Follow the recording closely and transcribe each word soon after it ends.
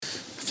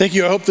Thank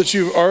you. I hope that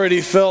you've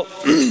already felt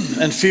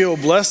and feel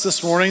blessed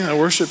this morning. The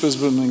worship has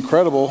been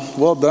incredible.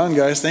 Well done,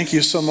 guys. Thank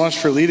you so much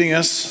for leading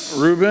us,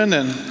 Ruben,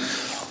 and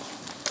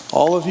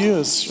all of you.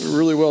 It's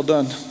really well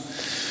done.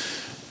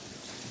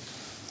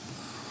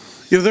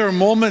 You know, there are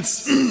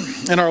moments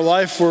in our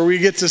life where we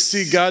get to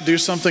see God do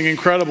something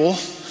incredible,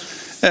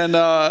 and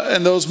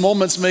those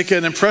moments make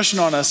an impression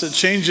on us. It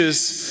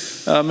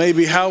changes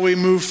maybe how we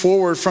move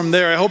forward from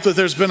there. I hope that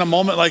there's been a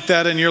moment like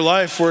that in your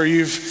life where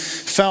you've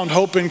found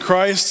hope in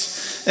Christ,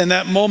 and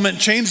that moment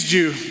changed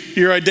you,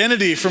 your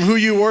identity from who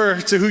you were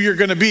to who you're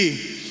going to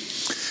be.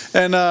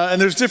 And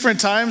there's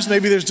different times,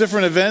 maybe there's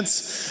different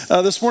events.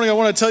 This morning I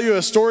want to tell you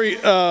a story.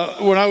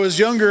 When I was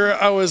younger,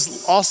 I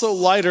was also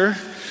lighter.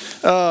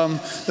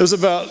 It was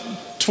about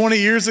 20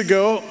 years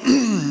ago,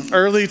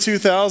 early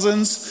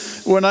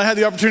 2000s, when I had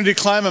the opportunity to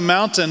climb a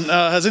mountain.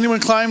 Has anyone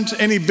climbed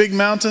any big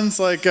mountains?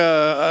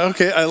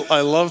 Okay,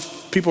 I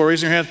love people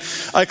raising your hand.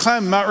 I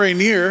climbed Mount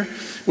Rainier,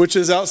 which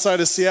is outside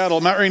of Seattle.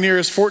 Mount Rainier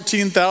is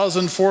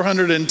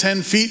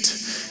 14,410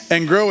 feet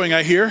and growing,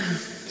 I hear.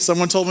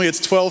 Someone told me it's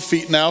 12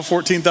 feet now,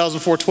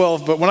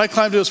 14,412. But when I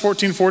climbed it, it was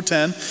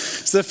 14,410.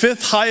 It's the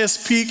fifth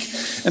highest peak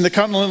in the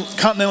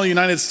continental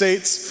United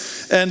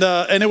States. And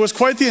it was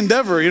quite the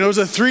endeavor. You know, it was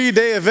a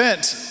 3-day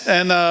event.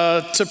 And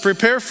to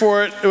prepare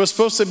for it, it was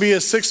supposed to be a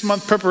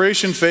 6-month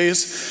preparation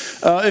phase.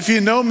 If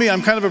you know me,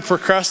 I'm kind of a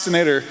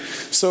procrastinator.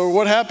 So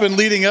what happened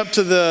leading up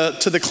to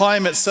the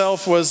climb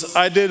itself was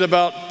I did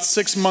about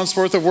 6 months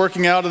worth of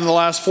working out in the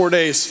last 4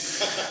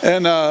 days.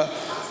 And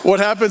what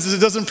happens is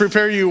it doesn't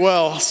prepare you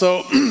well.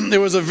 So it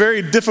was a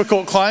very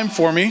difficult climb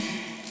for me.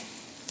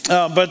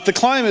 But the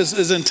climb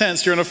is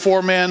intense. You're in a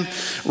 4-man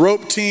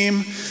rope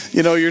team.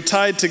 You know, you're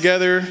tied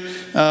together.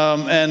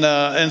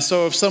 And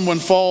so if someone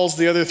falls,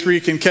 the other 3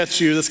 can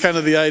catch you. That's kind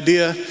of the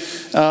idea.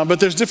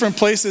 But there's different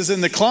places in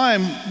the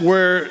climb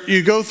where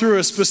you go through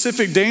a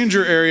specific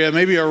danger area,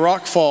 maybe a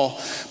rock fall,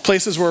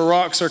 places where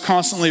rocks are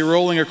constantly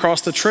rolling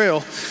across the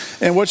trail.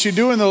 And what you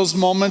do in those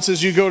moments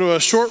is you go to a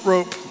short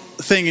rope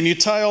thing and you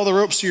tie all the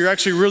ropes so you're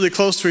actually really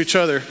close to each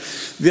other.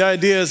 The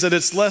idea is that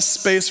it's less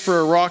space for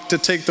a rock to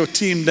take the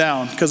team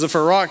down, because if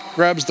a rock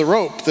grabs the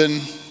rope, then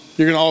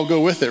you're going to all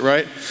go with it,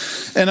 right?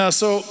 And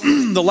so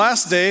the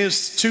last day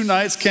is 2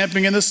 nights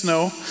camping in the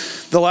snow.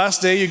 The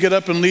last day you get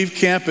up and leave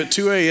camp at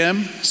 2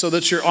 a.m. so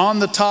that you're on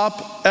the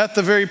top at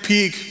the very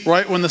peak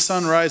right when the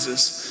sun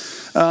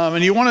rises.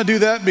 And you want to do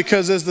that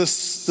because as the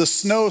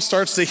snow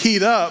starts to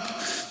heat up,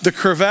 the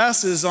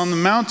crevasses on the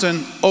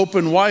mountain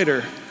open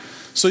wider.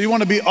 So you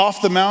want to be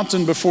off the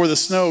mountain before the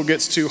snow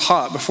gets too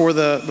hot, before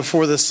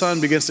the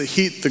sun begins to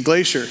heat the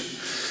glacier.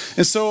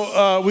 And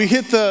so we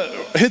hit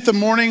the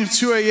morning,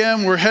 2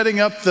 a.m., we're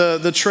heading up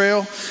the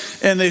trail,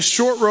 and they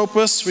short rope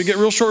us. We get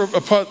real short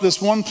rope at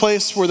this one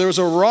place where there was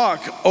a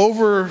rock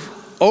over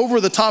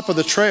the top of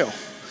the trail.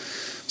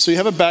 So you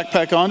have a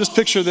backpack on. Just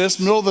picture this,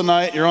 middle of the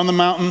night, you're on the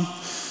mountain,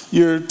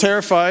 you're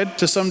terrified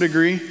to some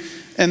degree,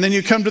 and then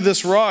you come to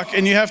this rock,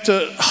 and you have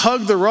to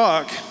hug the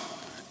rock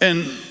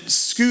and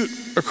scoot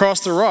across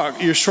the rock.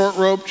 You're short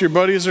roped, your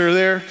buddies are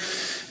there.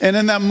 And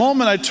in that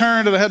moment I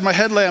turned and I had my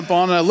headlamp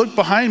on and I looked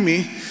behind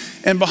me,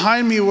 and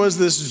behind me was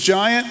this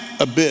giant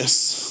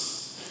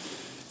abyss.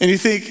 And you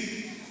think,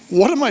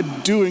 what am I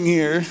doing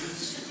here?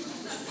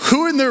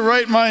 Who in their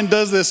right mind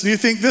does this? And you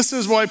think this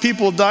is why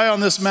people die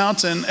on this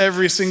mountain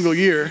every single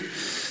year.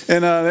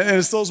 And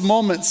it's those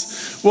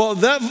moments. Well,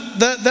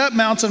 that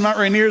mountain, Mount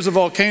Rainier, is a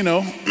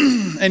volcano.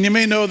 And you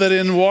may know that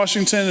in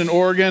Washington and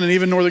Oregon and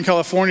even Northern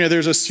California,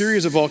 there's a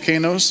series of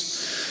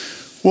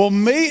volcanoes. Well,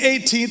 May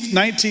 18th,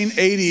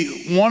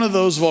 1980, one of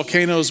those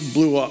volcanoes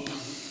blew up.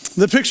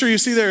 The picture you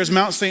see there is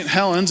Mount St.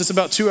 Helens. It's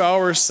about 2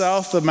 hours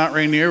south of Mount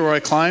Rainier where I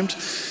climbed.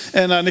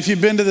 And if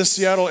you've been to the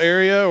Seattle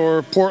area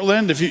or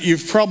Portland,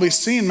 you've probably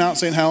seen Mount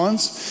St.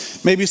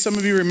 Helens. Maybe some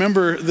of you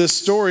remember this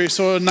story.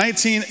 So in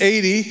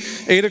 1980,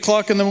 8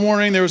 o'clock in the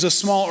morning, there was a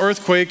small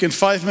earthquake, and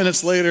 5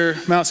 minutes later,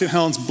 Mount St.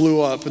 Helens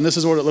blew up. And this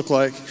is what it looked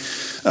like.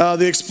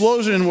 The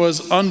explosion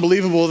was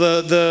unbelievable.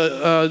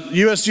 The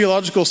U.S.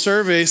 Geological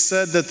Survey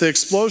said that the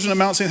explosion of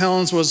Mount St.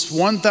 Helens was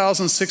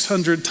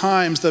 1,600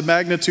 times the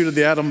magnitude of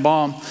the atom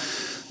bomb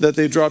that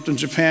they dropped in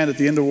Japan at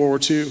the end of World War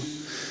II.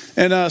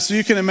 And so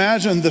you can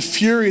imagine the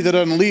fury that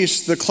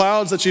unleashed. The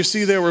clouds that you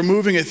see there were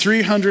moving at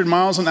 300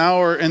 miles an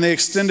hour, and they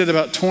extended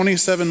about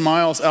 27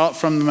 miles out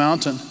from the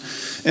mountain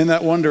in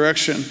that one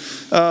direction.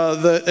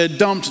 It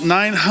dumped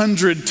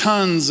 900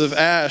 tons of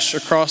ash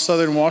across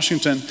southern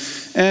Washington,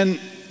 and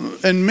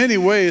in many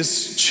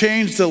ways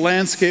changed the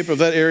landscape of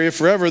that area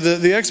forever.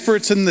 The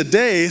experts in the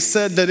day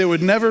said that it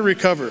would never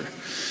recover.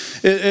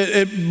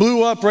 It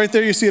blew up right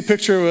there. You see a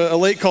picture of a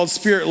lake called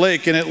Spirit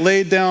Lake, and it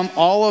laid down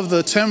all of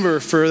the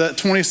timber for that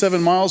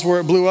 27 miles where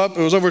it blew up.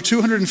 It was over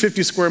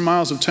 250 square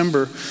miles of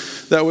timber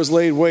that was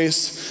laid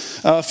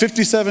waste.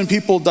 57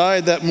 people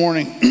died that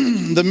morning.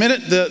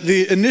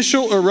 The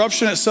initial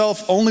eruption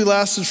itself only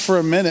lasted for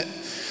a minute,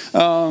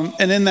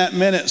 and in that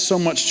minute, so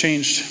much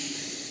changed.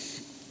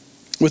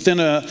 Within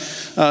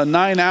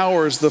 9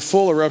 hours, the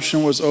full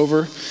eruption was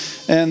over.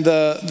 And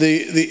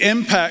the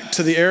impact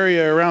to the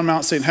area around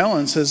Mount St.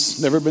 Helens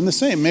has never been the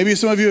same. Maybe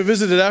some of you have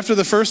visited after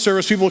the first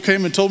service. People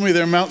came and told me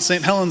their Mount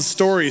St. Helens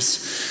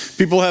stories.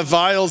 People have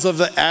vials of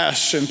the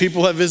ash, and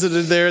people have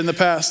visited there in the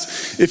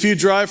past. If you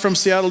drive from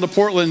Seattle to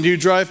Portland, you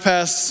drive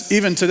past,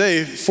 even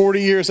today,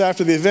 40 years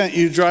after the event,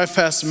 you drive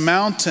past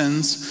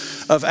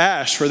mountains of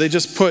ash where they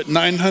just put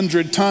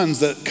 900 tons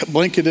that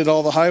blanketed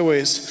all the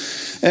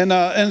highways.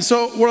 And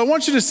so what I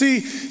want you to see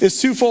is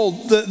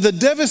twofold. The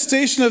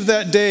devastation of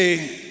that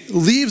day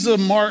leaves a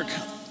mark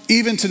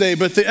even today,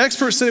 but the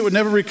experts said it would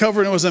never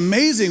recover, and it was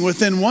amazing.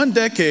 Within 1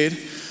 decade,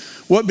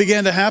 what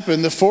began to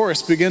happen? The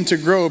forest began to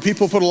grow.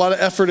 People put a lot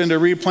of effort into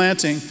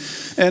replanting.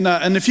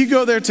 And if you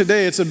go there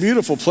today, it's a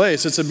beautiful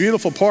place. It's a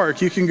beautiful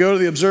park. You can go to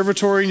the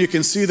observatory and you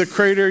can see the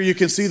crater. You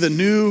can see the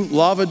new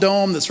lava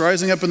dome that's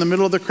rising up in the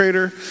middle of the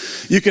crater.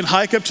 You can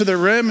hike up to the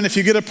rim, and if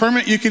you get a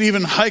permit, you can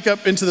even hike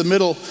up into the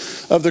middle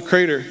of the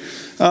crater.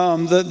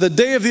 The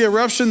day of the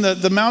eruption,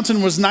 the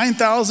mountain was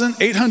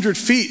 9,800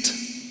 feet.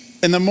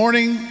 In the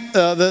morning,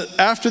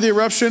 after the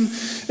eruption,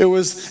 it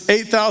was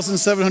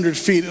 8,700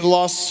 feet. It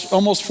lost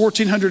almost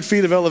 1,400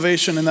 feet of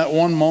elevation in that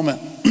one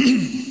moment.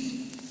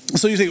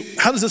 So you say,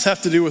 how does this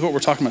have to do with what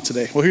we're talking about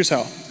today? Well, here's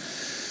how.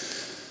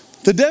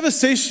 The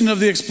devastation of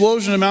the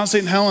explosion of Mount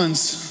St.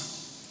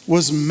 Helens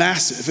was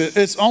massive.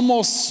 It's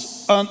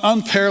almost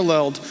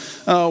unparalleled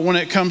when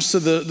it comes to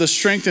the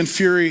strength and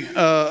fury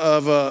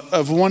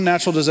of one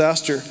natural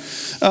disaster.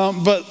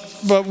 But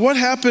what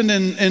happened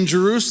in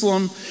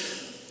Jerusalem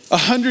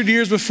 100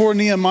 years before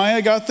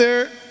Nehemiah got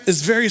there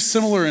is very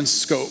similar in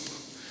scope.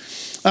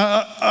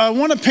 I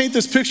want to paint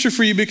this picture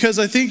for you because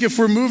I think if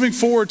we're moving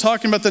forward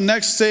talking about the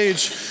next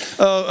stage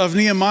of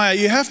Nehemiah,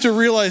 you have to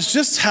realize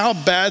just how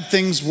bad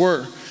things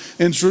were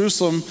in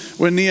Jerusalem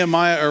when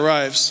Nehemiah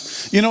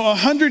arrives.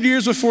 100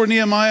 years before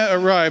Nehemiah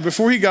arrived,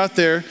 before he got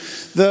there,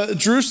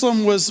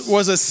 Jerusalem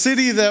was a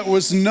city that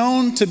was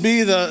known to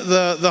be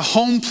the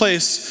home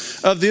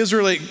place of the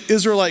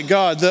Israelite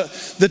God.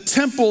 The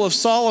Temple of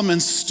Solomon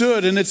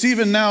stood, and it's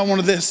even now one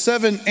of the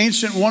 7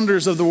 ancient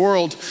wonders of the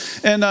world.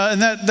 And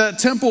that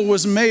temple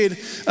was made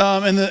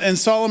in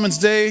Solomon's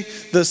day,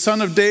 the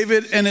son of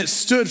David, and it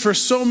stood for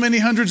so many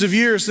hundreds of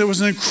years. There was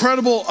an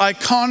incredible,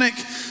 iconic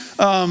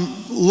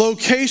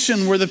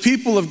location where the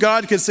people of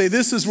God could say,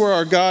 this is where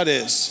our God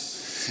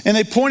is. And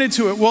they pointed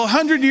to it. Well,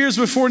 100 years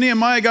before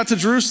Nehemiah got to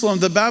Jerusalem,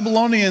 the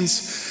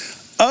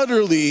Babylonians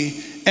utterly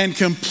and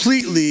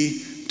completely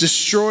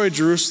destroyed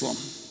Jerusalem.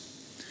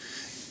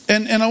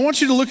 And I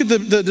want you to look at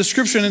the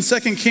description in 2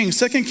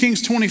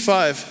 Kings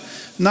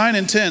 25, 9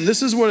 and 10.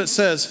 This is what it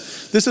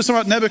says. This is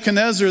about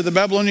Nebuchadnezzar, the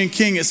Babylonian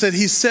king. It said,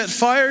 he set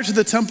fire to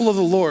the temple of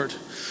the Lord,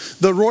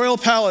 the royal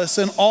palace,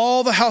 and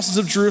all the houses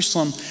of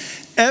Jerusalem.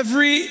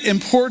 Every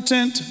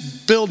important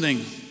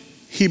building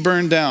he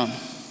burned down.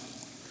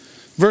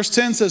 Verse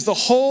 10 says, the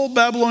whole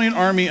Babylonian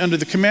army under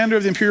the commander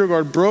of the imperial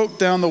guard broke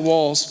down the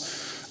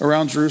walls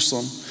around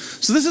Jerusalem.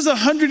 So this is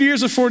 100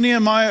 years before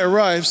Nehemiah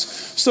arrives.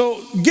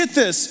 So get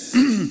this.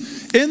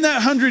 In that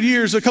 100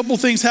 years, a couple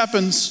things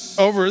happens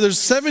there's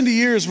 70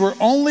 years where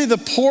only the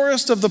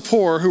poorest of the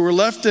poor who were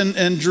left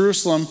in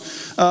Jerusalem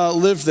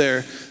lived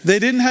there. They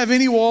didn't have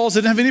any walls, they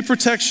didn't have any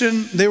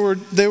protection. They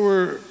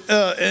were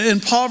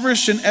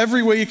impoverished in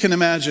every way you can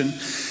imagine.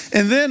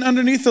 And then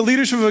underneath the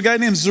leadership of a guy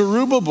named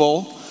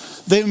Zerubbabel,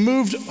 they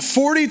moved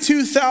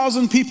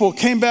 42,000 people,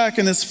 came back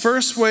in this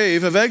first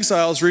wave of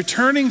exiles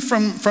returning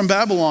from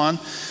Babylon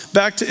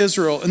back to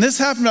Israel. And this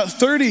happened about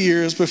 30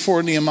 years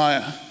before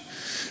Nehemiah.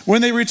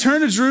 When they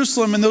return to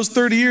Jerusalem in those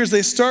 30 years,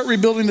 they start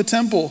rebuilding the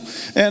temple.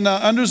 And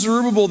under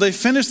Zerubbabel, they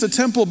finish the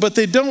temple, but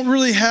they don't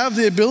really have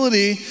the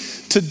ability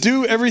to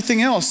do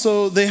everything else.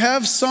 So they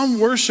have some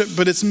worship,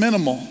 but it's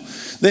minimal.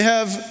 They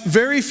have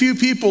very few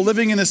people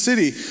living in the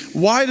city.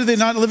 Why do they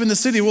not live in the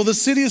city? Well, the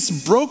city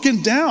is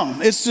broken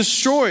down. It's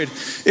destroyed.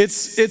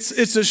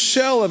 It's a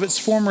shell of its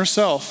former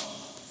self.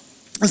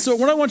 And so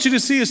what I want you to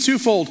see is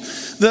twofold.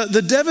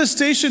 The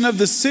devastation of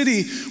the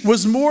city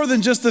was more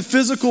than just the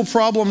physical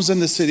problems in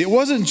the city. It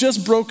wasn't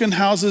just broken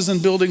houses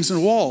and buildings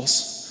and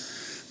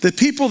walls. The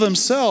people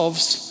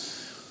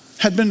themselves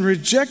had been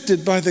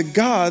rejected by the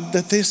God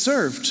that they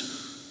served.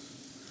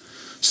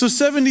 So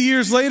 70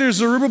 years later,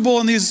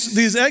 Zerubbabel and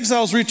these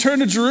exiles return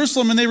to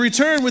Jerusalem, and they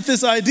return with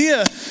this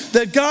idea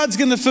that God's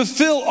going to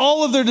fulfill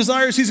all of their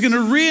desires. He's going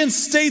to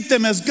reinstate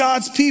them as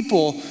God's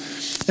people.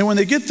 And when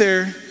they get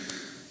there,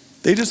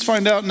 they just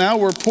find out now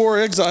we're poor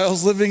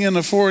exiles living in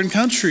a foreign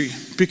country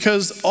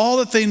because all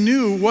that they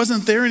knew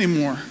wasn't there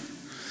anymore.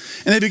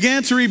 And they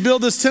began to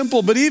rebuild this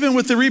temple, but even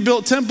with the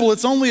rebuilt temple,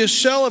 it's only a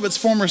shell of its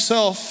former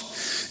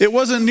self. It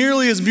wasn't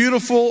nearly as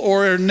beautiful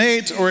or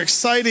ornate or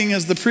exciting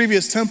as the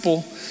previous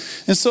temple.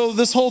 And so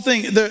this whole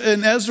thing,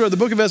 in Ezra, the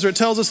book of Ezra, it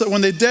tells us that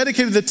when they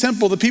dedicated the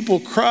temple, the people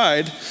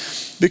cried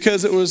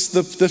because it was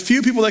the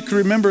few people that could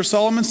remember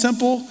Solomon's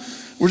temple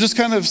were just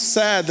kind of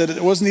sad that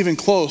it wasn't even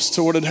close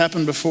to what had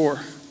happened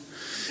before.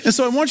 And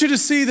so I want you to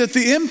see that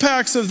the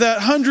impacts of that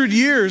 100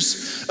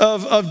 years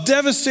of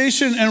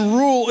devastation and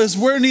rule is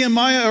where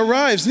Nehemiah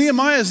arrives.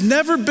 Nehemiah has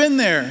never been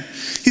there.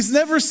 He's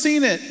never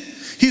seen it.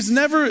 He's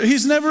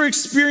never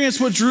experienced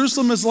what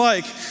Jerusalem is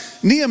like.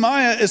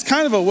 Nehemiah is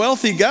kind of a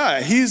wealthy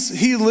guy.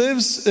 He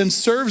lives and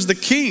serves the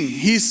king.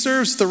 He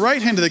serves the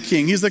right hand of the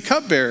king. He's the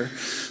cupbearer.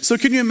 So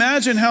can you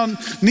imagine how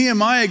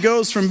Nehemiah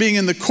goes from being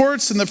in the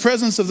courts in the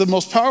presence of the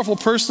most powerful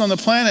person on the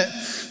planet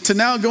to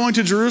now going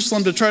to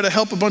Jerusalem to try to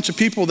help a bunch of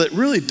people that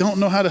really don't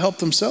know how to help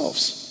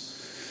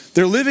themselves?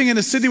 They're living in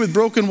a city with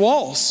broken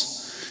walls.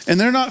 And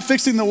they're not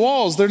fixing the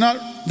walls. They're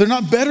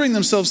not bettering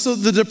themselves. So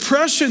the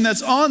depression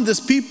that's on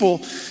this people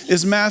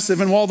is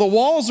massive. And while the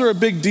walls are a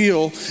big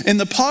deal, and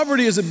the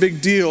poverty is a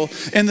big deal,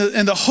 and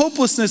the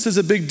hopelessness is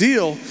a big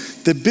deal,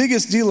 the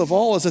biggest deal of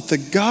all is that the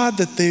God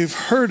that they've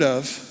heard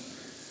of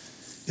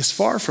is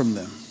far from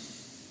them.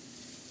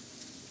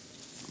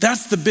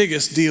 That's the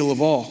biggest deal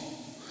of all.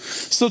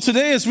 So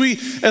today, as we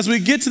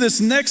get to this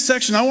next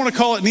section, I want to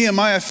call it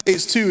Nehemiah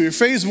Phase 2.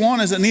 Phase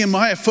 1 is that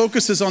Nehemiah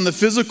focuses on the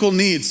physical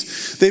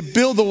needs. They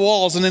build the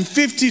walls, and in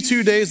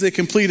 52 days they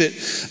complete it.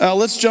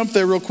 Let's jump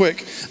there real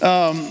quick.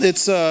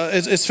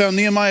 It's found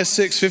Nehemiah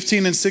 6,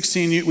 15 and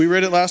 16. We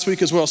read it last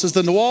week as well. It says,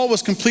 the wall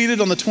was completed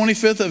on the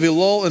 25th of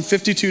Elul in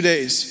 52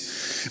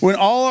 days. When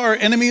all our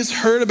enemies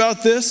heard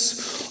about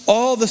this,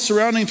 all the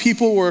surrounding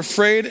people were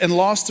afraid and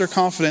lost their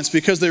confidence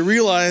because they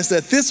realized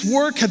that this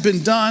work had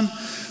been done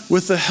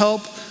with the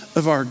help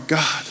of our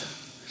God.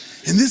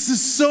 And this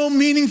is so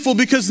meaningful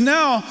because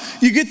now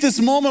you get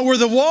this moment where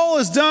the wall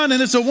is done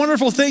and it's a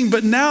wonderful thing,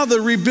 but now the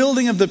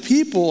rebuilding of the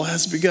people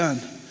has begun.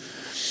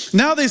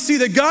 Now they see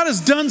that God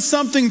has done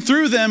something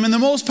through them, and the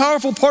most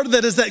powerful part of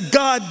that is that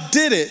God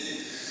did it.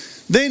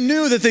 They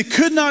knew that they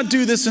could not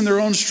do this in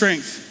their own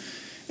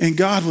strength, and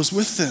God was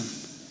with them.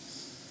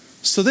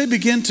 So they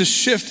begin to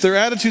shift, their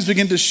attitudes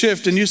begin to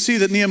shift, and you see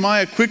that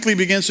Nehemiah quickly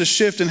begins to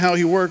shift in how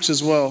he works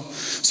as well.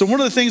 So one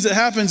of the things that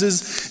happens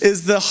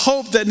is the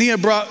hope that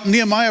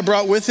Nehemiah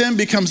brought with him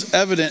becomes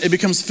evident, it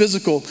becomes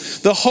physical.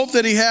 The hope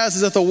that he has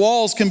is that the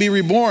walls can be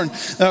rebuilt.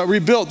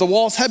 The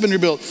walls have been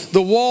rebuilt.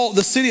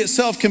 The city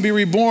itself can be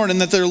reborn, and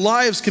that their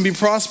lives can be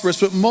prosperous.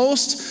 But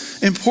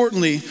most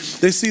importantly,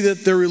 they see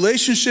that their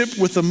relationship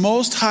with the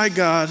Most High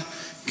God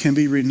can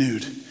be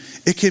renewed.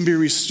 It can be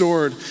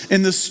restored.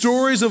 And the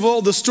stories of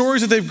old, the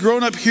stories that they've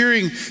grown up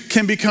hearing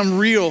can become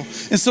real.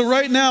 And so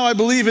right now, I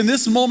believe in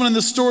this moment in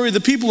the story,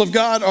 the people of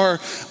God are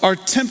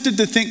tempted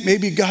to think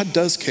maybe God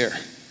does care.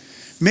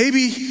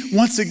 Maybe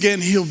once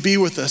again, he'll be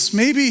with us.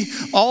 Maybe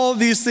all of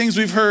these things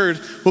we've heard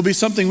will be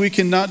something we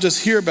can not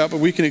just hear about, but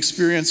we can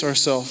experience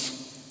ourselves.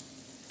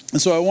 And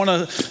so I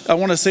want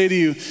to say to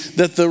you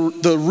that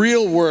the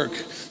real work,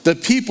 the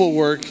people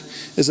work,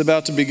 is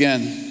about to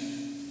begin.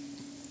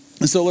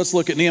 And so let's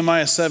look at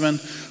Nehemiah 7,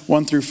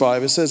 1 through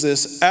 5. It says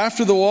this,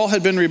 after the wall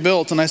had been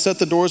rebuilt and I set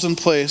the doors in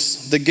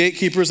place, the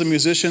gatekeepers, the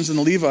musicians, and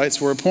the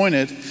Levites were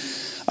appointed.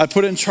 I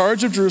put in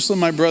charge of Jerusalem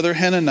my brother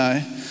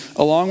Hanani,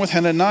 along with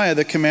Hananiah,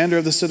 the commander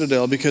of the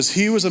citadel, because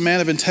he was a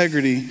man of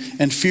integrity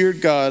and feared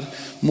God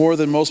more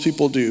than most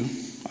people do.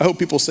 I hope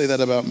people say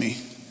that about me.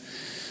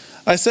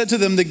 I said to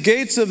them, the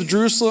gates of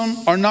Jerusalem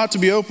are not to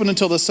be opened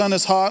until the sun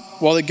is hot.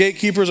 While the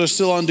gatekeepers are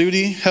still on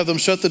duty, have them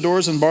shut the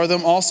doors and bar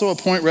them. Also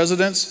appoint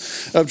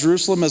residents of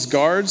Jerusalem as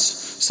guards,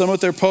 some at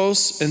their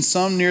posts and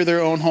some near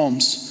their own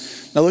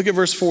homes. Now look at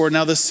verse 4.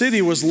 Now the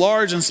city was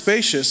large and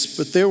spacious,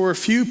 but there were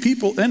few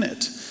people in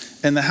it,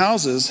 and the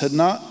houses had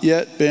not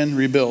yet been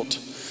rebuilt.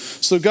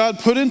 So God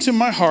put into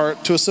my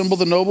heart to assemble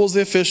the nobles,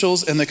 the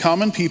officials, and the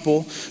common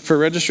people for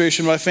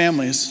registration by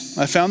families.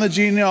 I found the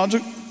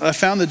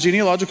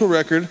genealogical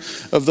record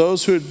of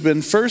those who had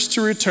been first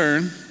to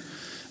return,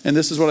 and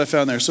this is what I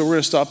found there. So we're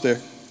going to stop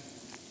there.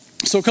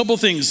 So a couple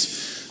of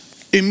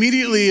things.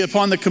 Immediately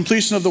upon the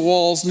completion of the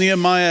walls,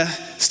 Nehemiah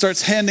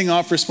starts handing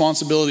off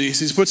responsibilities.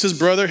 He puts his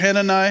brother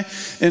Hanani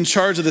in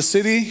charge of the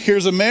city.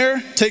 Here's a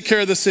mayor, take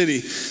care of the city.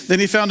 Then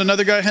he found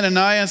another guy,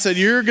 Hananiah, and said,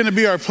 you're going to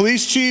be our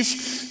police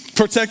chief.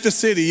 Protect the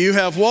city. You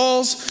have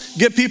walls,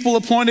 get people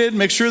appointed,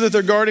 make sure that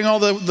they're guarding all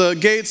the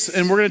gates,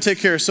 and we're going to take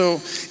care. So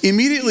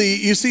immediately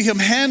you see him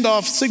hand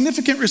off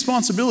significant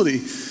responsibility.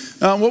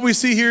 What we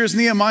see here is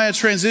Nehemiah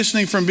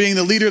transitioning from being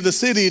the leader of the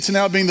city to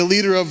now being the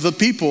leader of the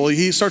people.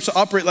 He starts to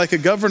operate like a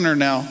governor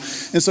now.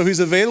 And so he's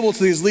available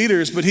to these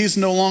leaders, but he's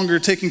no longer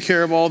taking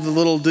care of all the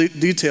little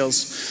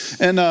details.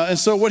 And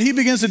so what he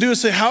begins to do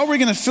is say, how are we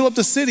going to fill up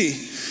the city?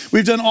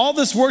 We've done all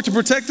this work to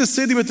protect the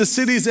city, but the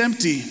city's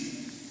empty.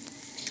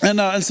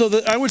 And so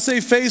I would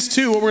say phase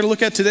 2, what we're going to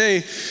look at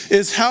today,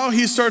 is how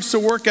he starts to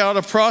work out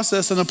a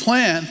process and a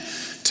plan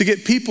to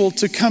get people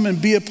to come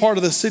and be a part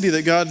of the city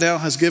that God now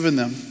has given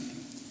them.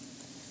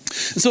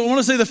 And so I want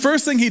to say the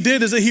first thing he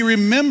did is that he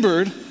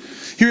remembered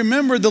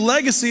the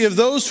legacy of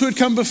those who had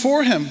come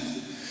before him.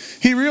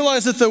 He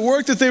realized that the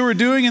work that they were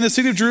doing in the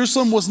city of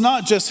Jerusalem was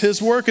not just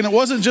his work, and it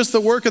wasn't just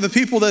the work of the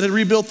people that had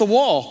rebuilt the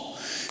wall.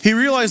 He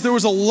realized there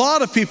was a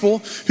lot of people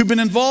who've been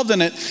involved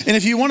in it. And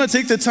if you want to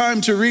take the time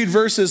to read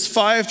verses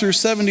 5 through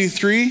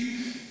 73,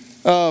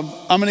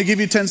 I'm going to give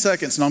you 10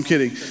 seconds. No, I'm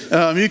kidding.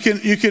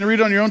 You can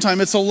read on your own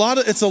time. It's a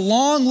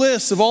long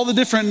list of all the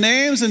different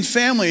names and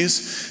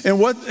families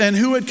and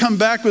who had come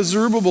back with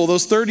Zerubbabel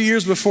those 30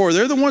 years before.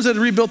 They're the ones that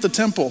had rebuilt the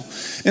temple.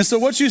 And so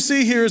what you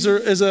see here is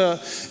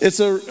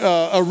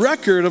a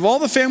record of all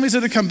the families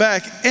that had come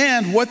back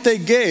and what they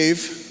gave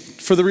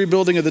for the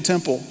rebuilding of the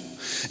temple.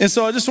 And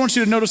so I just want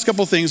you to notice a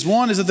couple things.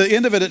 One is at the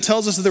end of it, it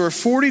tells us that there were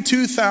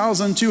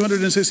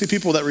 42,260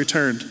 people that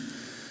returned.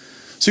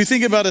 So you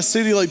think about a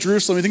city like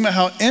Jerusalem, you think about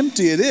how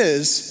empty it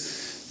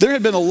is. There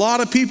had been a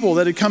lot of people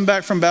that had come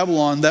back from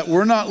Babylon that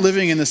were not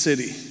living in the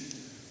city.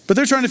 But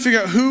they're trying to figure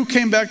out who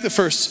came back the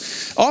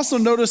first. Also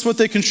notice what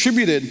they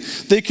contributed.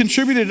 They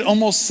contributed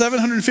almost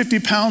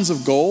 750 pounds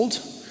of gold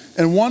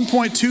and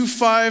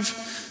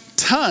 1.25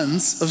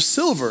 tons of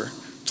silver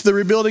to the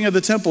rebuilding of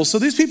the temple. So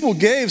these people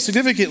gave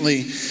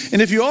significantly.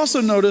 And if you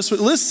also notice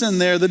what lists in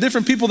there, the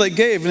different people that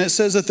gave, and it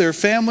says that their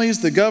families,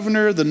 the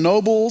governor, the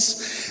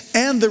nobles,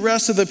 and the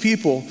rest of the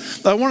people.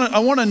 I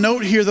want to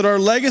note here that our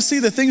legacy,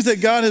 the things that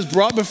God has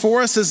brought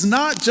before us, is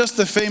not just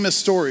the famous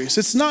stories.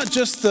 It's not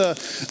just the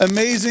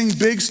amazing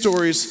big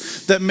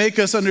stories that make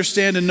us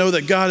understand and know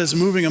that God is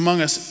moving among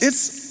us.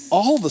 It's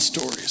all the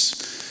stories.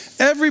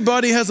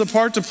 Everybody has a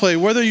part to play,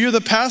 whether you're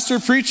the pastor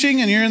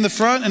preaching and you're in the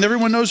front and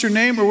everyone knows your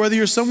name, or whether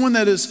you're someone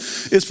that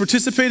is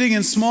participating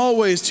in small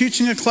ways,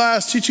 teaching a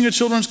class, teaching a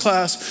children's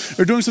class,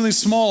 or doing something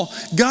small.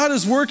 God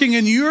is working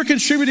and you're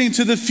contributing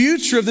to the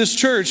future of this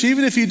church,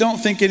 even if you don't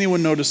think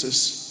anyone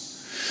notices.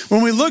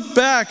 When we look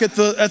back at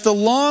the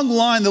long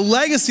line, the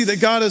legacy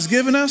that God has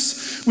given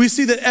us, we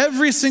see that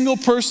every single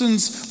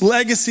person's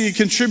legacy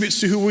contributes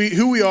to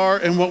who we are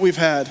and what we've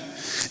had.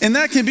 And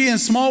that can be in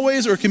small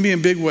ways or it can be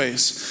in big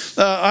ways.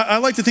 I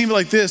like to think of it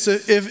like this.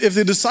 If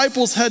the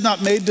disciples had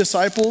not made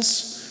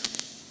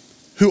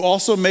disciples, who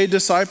also made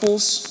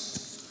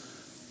disciples,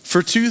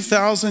 for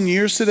 2,000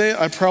 years today,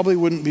 I probably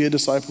wouldn't be a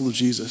disciple of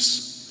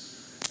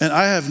Jesus. And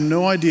I have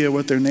no idea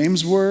what their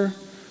names were,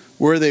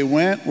 where they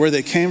went, where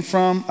they came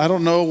from. I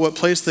don't know what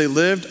place they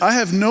lived. I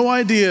have no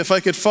idea if I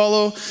could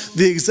follow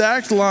the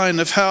exact line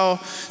of how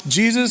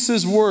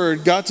Jesus'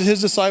 word got to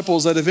his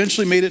disciples that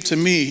eventually made it to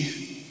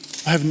me.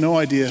 I have no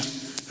idea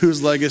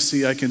whose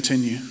legacy I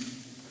continue.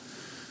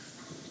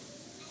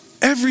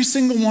 Every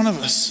single one of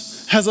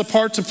us has a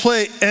part to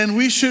play, and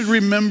we should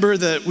remember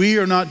that we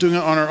are not doing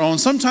it on our own.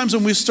 Sometimes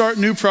when we start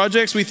new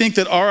projects, we think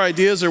that our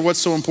ideas are what's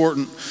so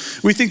important.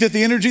 We think that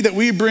the energy that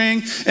we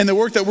bring and the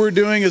work that we're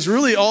doing is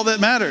really all that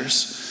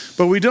matters.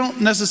 But we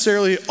don't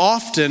necessarily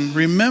often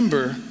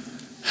remember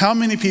how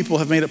many people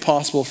have made it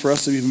possible for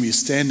us to even be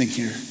standing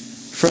here,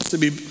 for us to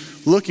be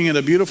looking at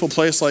a beautiful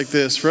place like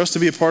this, for us to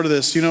be a part of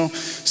this.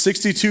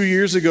 62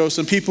 years ago,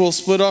 some people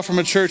split off from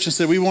a church and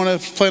said, we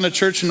want to plant a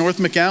church in North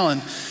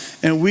McAllen,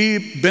 and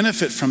we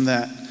benefit from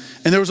that.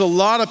 And there was a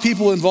lot of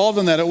people involved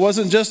in that. It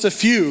wasn't just a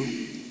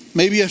few.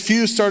 Maybe a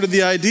few started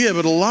the idea,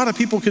 but a lot of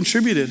people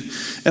contributed,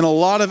 and a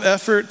lot of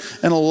effort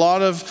and a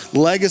lot of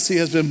legacy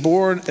has been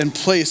born and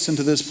placed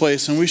into this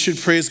place, and we should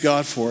praise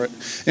God for it.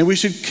 And we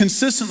should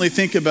consistently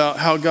think about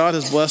how God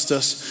has blessed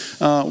us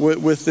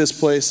with this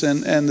place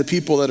and the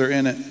people that are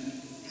in it.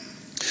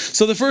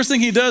 So the first thing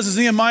he does is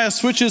Nehemiah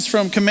switches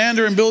from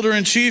commander and builder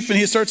in chief, and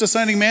he starts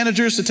assigning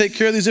managers to take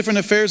care of these different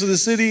affairs of the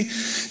city.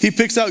 He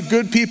picks out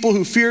good people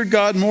who feared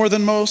God more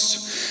than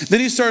most.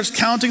 Then he starts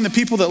counting the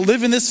people that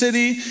live in this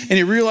city, and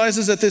he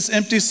realizes that this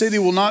empty city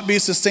will not be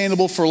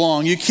sustainable for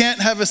long. You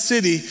can't have a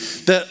city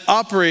that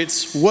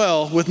operates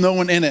well with no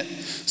one in it.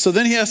 So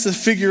then he has to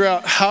figure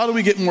out, how do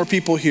we get more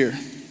people here?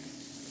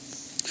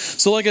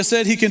 So like I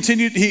said, he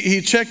continued, he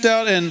checked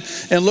out and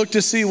looked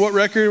to see what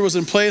record was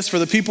in place for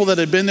the people that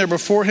had been there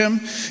before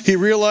him. He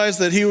realized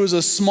that he was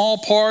a small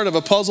part of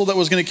a puzzle that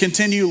was going to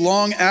continue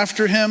long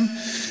after him.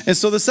 And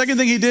so the second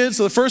thing he did,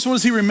 so the first one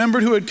was he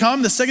remembered who had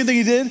come. The second thing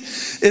he did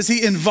is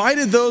he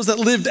invited those that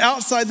lived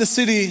outside the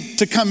city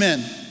to come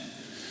in.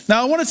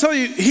 Now I want to tell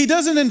you, he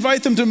doesn't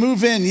invite them to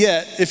move in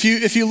yet. If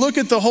you look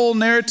at the whole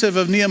narrative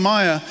of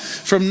Nehemiah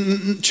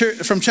from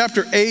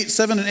chapter 8,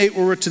 7 and 8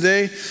 where we're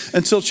today,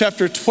 until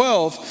chapter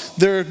 12,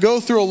 they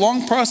go through a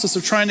long process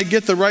of trying to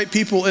get the right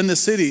people in the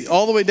city.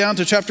 All the way down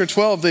to chapter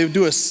 12, they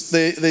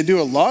do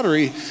a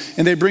lottery,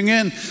 and they bring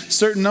in a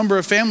certain number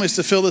of families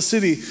to fill the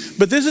city.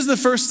 But this is the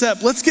first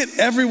step. Let's get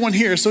everyone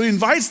here. So he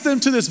invites them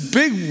to this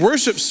big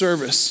worship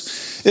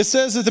service. It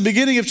says at the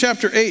beginning of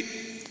chapter 8,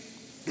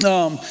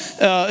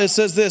 it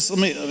says this. Let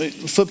me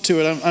flip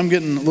to it. I'm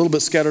getting a little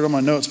bit scattered on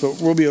my notes,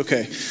 but we'll be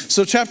okay.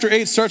 So chapter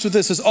 8 starts with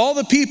this. It says, all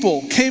the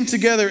people came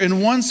together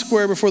in one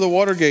square before the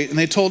water gate, and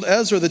they told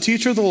Ezra, the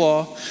teacher of the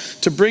law,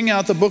 to bring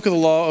out the book of the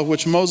law of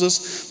which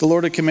Moses, the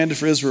Lord, had commanded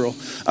for Israel.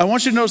 I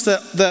want you to notice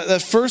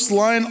that first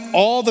line,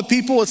 all the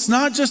people. It's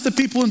not just the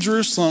people in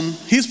Jerusalem.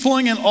 He's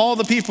pulling in all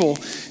the people.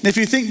 And if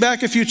you think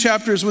back a few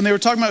chapters, when they were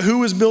talking about who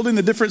was building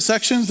the different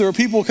sections, there were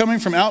people coming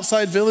from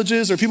outside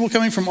villages or people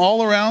coming from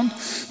all around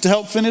to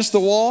help finished the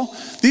wall,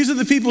 these are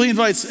the people he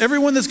invites.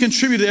 Everyone that's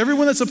contributed,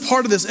 everyone that's a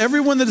part of this,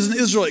 everyone that is an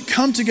Israelite,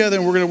 come together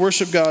and we're going to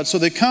worship God. So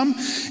they come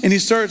and he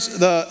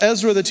starts,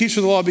 Ezra, the teacher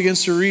of the law,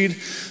 begins to read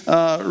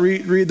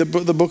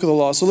the book of the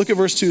law. So look at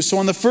verse 2. So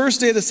on the first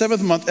day of the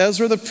 7th month,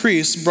 Ezra the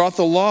priest brought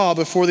the law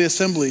before the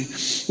assembly,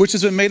 which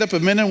has been made up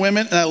of men and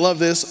women, and I love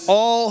this,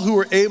 all who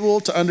were able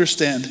to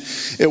understand.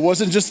 It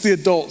wasn't just the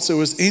adults, it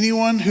was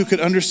anyone who could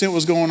understand what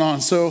was going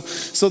on. So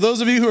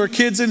those of you who are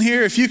kids in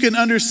here, if you can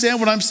understand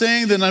what I'm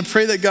saying, then I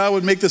pray that God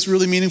would make this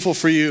really meaningful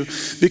for you,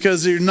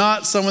 because you're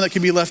not someone that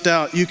can be left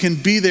out. You can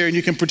be there and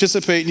you can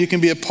participate and you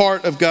can be a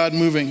part of God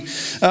moving.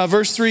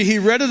 Verse 3, he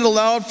read it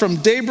aloud from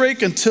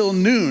daybreak until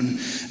noon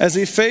as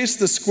he faced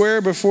the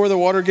square before the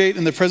water gate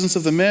in the presence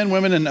of the men,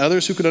 women, and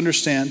others who could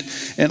understand.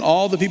 And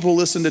all the people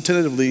listened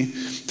attentively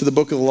to the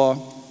book of the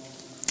law.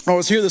 I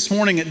was here this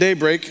morning at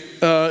daybreak.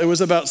 It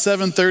was about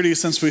 7:30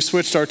 since we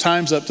switched our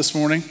times up this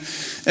morning.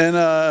 And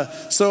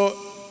so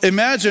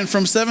imagine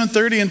from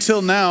 7:30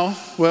 until now,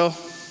 well,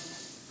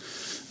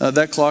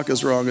 that clock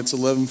is wrong. It's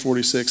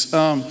 11:46.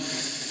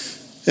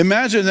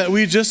 Imagine that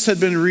we just had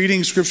been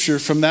reading scripture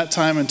from that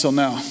time until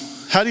now.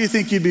 How do you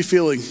think you'd be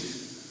feeling?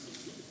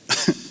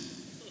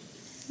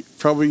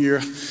 Probably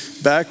your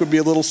back would be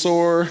a little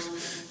sore.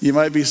 You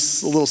might be a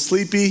little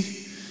sleepy.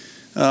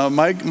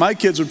 My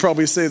kids would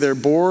probably say they're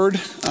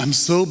bored. I'm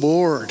so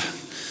bored,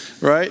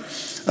 right?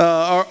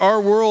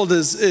 Our world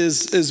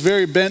is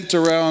very bent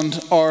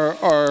around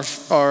our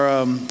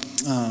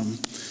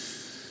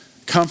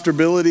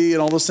comfortability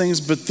and all those things,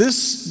 but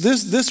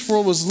this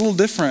world was a little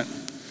different.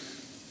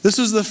 This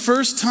was the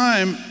first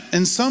time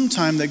in some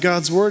time that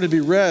God's word would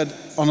be read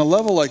on a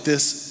level like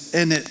this,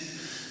 and it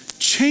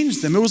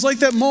changed them. It was like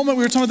that moment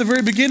we were talking about at the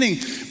very beginning,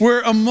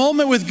 where a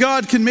moment with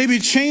God can maybe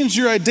change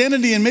your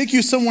identity and make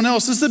you someone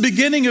else. This is the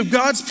beginning of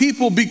God's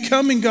people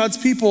becoming God's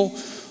people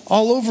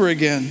all over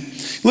again.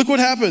 Look what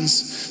happens.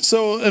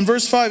 So in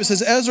verse 5 it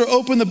says, Ezra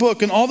opened the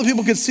book and all the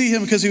people could see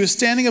him because he was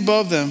standing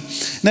above them.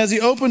 And as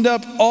he opened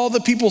up, all the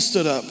people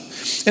stood up.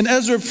 And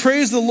Ezra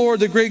praised the Lord,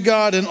 the great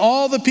God, and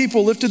all the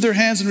people lifted their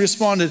hands and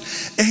responded,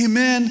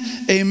 Amen,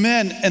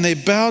 amen. And they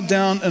bowed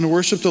down and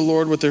worshiped the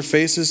Lord with their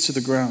faces to the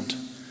ground.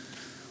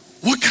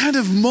 What kind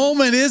of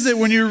moment is it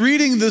when you're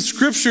reading the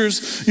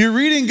scriptures, you're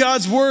reading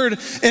God's word,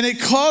 and it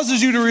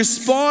causes you to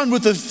respond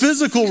with a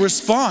physical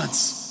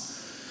response?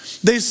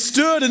 They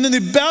stood and then they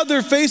bowed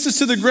their faces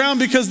to the ground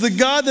because the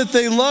God that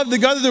they love, the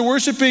God that they're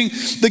worshiping,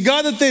 the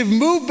God that they've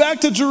moved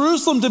back to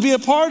Jerusalem to be a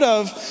part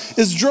of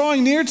is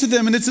drawing near to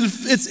them, and it's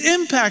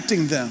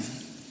impacting them.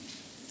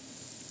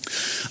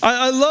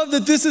 I love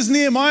that this is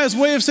Nehemiah's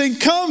way of saying,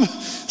 come,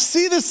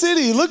 see the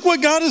city. Look what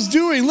God is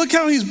doing. Look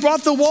how he's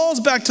brought the walls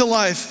back to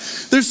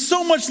life. There's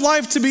so much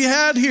life to be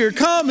had here.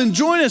 Come and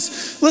join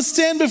us. Let's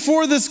stand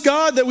before this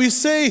God that we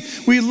say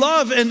we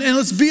love, and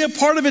let's be a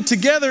part of it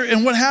together.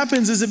 And what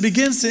happens is it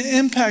begins to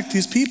impact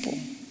these people.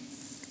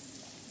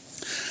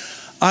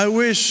 I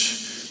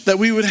wish that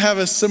we would have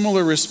a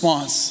similar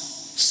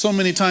response so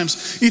many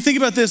times. You think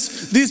about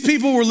this. These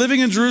people were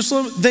living in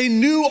Jerusalem. They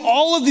knew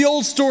all of the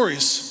old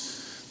stories.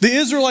 The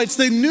Israelites,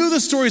 they knew the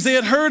stories. They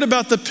had heard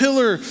about the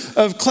pillar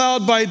of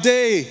cloud by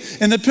day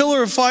and the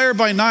pillar of fire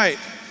by night.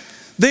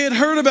 They had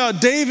heard about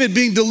David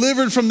being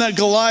delivered from that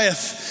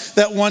Goliath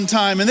that one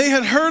time. And they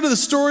had heard of the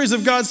stories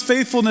of God's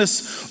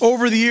faithfulness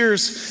over the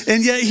years.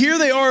 And yet here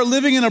they are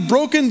living in a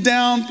broken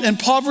down,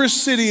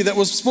 impoverished city that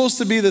was supposed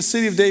to be the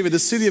city of David, the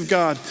city of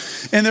God.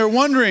 And they're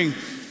wondering,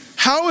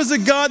 how is a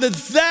God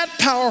that's that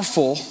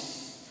powerful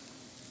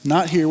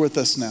not here with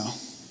us now?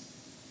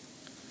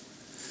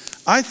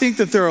 I think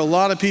that there are a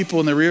lot of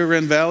people in the Rio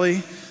Grande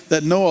Valley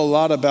that know a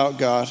lot about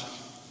God,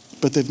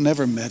 but they've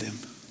never met him.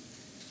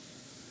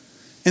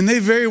 And they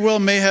very well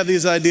may have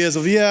these ideas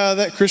of, yeah,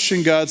 that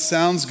Christian God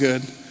sounds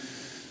good,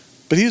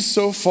 but he's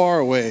so far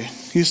away.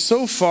 He's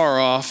so far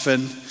off,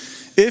 and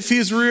if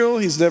he's real,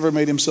 he's never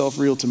made himself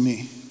real to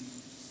me.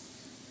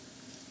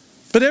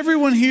 But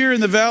everyone here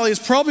in the valley has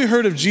probably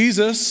heard of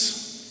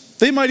Jesus.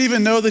 They might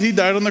even know that he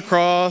died on the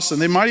cross,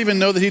 and they might even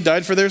know that he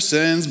died for their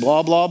sins,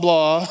 blah, blah,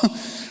 blah.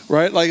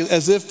 Right? Like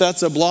as if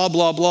that's a blah,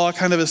 blah, blah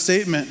kind of a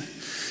statement.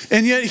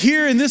 And yet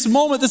here in this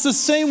moment, it's the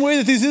same way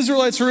that these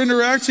Israelites are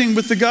interacting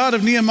with the God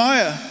of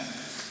Nehemiah.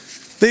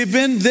 They've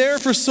been there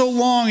for so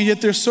long, and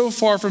yet they're so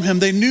far from him.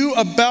 They knew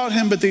about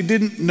him, but they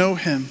didn't know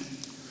him.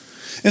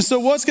 And so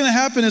what's going to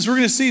happen is we're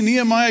going to see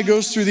Nehemiah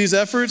goes through these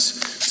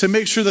efforts to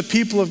make sure the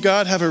people of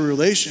God have a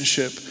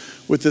relationship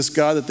with this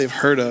God that they've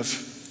heard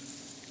of.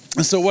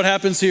 And so what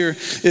happens here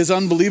is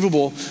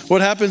unbelievable.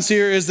 What happens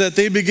here is that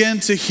they begin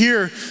to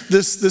hear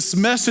this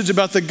message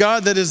about the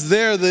God that is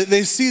there.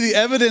 They see the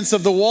evidence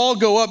of the wall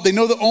go up. They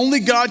know that only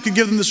God could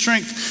give them the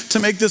strength to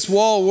make this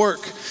wall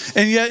work.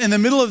 And yet in the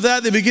middle of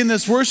that, they begin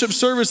this worship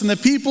service, and the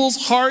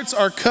people's hearts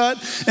are cut,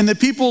 and the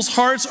people's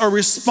hearts are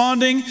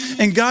responding,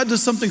 and God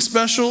does something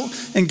special,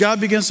 and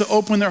God begins to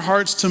open their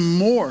hearts to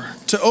more,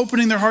 to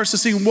opening their hearts to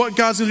seeing what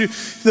God's going to do.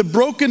 The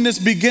brokenness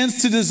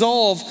begins to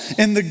dissolve,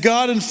 and the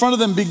God in front of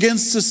them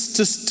begins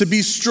to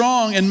be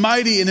strong and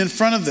mighty and in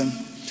front of them.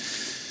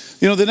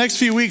 The next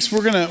few weeks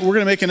we're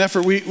gonna make an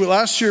effort.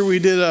 Last year we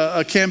did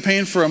a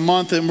campaign for a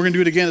month, and we're gonna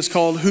do it again. It's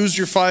called Who's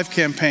Your Five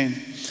campaign.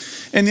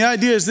 And the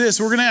idea is this: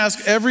 we're going to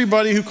ask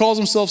everybody who calls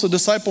themselves a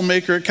disciple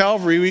maker at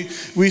Calvary.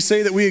 We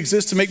say that we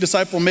exist to make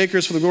disciple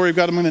makers for the glory of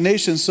God among the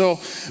nations. So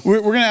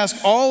we're going to ask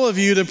all of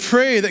you to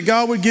pray that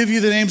God would give you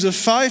the names of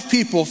five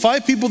people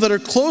that are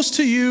close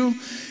to you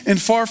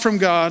and far from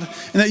God,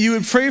 and that you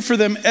would pray for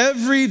them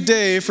every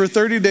day for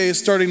 30 days,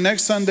 starting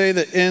next Sunday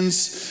that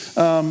ends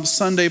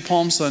Sunday,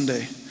 Palm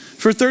Sunday.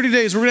 For 30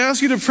 days, we're going to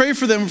ask you to pray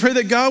for them and pray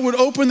that God would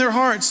open their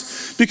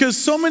hearts, because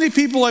so many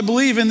people, I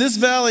believe, in this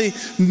valley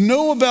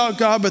know about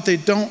God, but they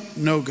don't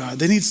know God.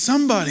 They need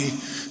somebody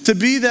to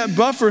be that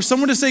buffer,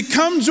 someone to say,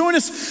 come join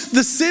us.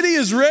 The city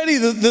is ready.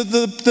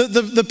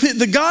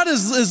 The God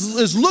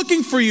is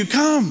looking for you.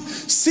 Come,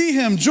 see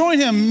him, join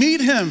him,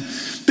 meet him.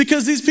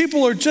 Because these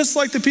people are just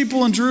like the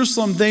people in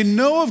Jerusalem. They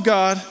know of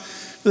God,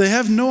 but they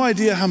have no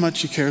idea how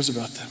much he cares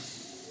about them.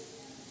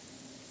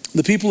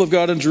 The people of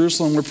God in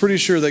Jerusalem were pretty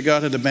sure that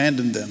God had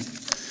abandoned them.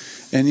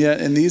 And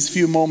yet in these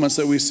few moments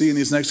that we see in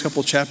these next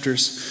couple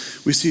chapters,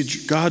 we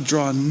see God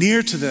draw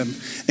near to them,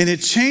 and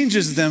it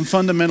changes them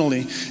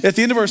fundamentally. At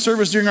the end of our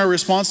service, during our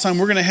response time,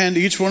 we're going to hand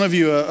each one of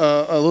you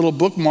a little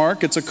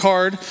bookmark. It's a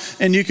card,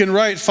 and you can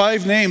write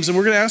 5 names. And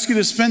we're going to ask you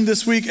to spend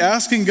this week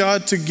asking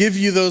God to give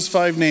you those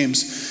 5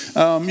 names.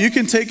 You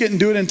can take it and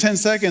do it in 10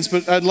 seconds,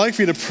 but I'd like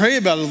for you to pray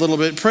about it a little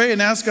bit. Pray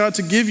and ask God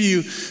to give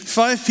you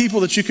 5 people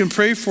that you can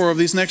pray for over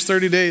these next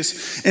 30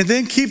 days. And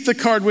then keep the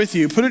card with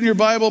you. Put it in your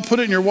Bible, put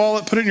it in your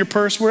wallet, put it in your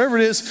purse, wherever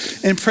it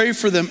is, and pray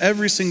for them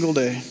every single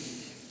day.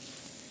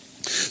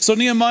 So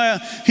Nehemiah,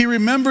 he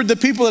remembered the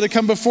people that had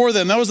come before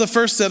them. That was the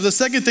first step. The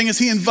second thing is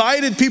he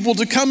invited people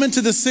to come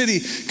into the city,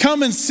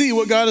 come and see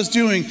what God is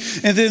doing.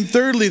 And then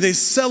thirdly, they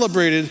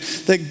celebrated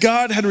that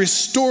God had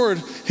restored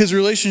his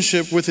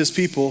relationship with his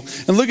people.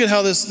 And look at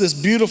how this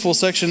beautiful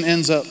section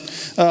ends up.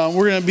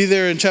 We're going to be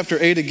there in chapter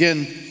 8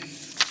 again.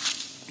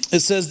 It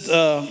says,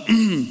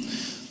 the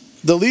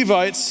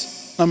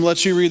Levites, I'm going to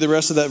let you read the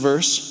rest of that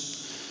verse.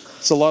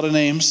 It's a lot of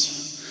names.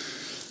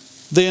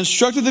 They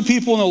instructed the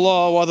people in the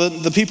law while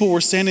the people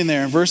were standing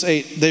there. Verse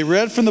 8, they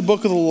read from the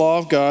book of the law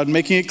of God,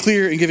 making it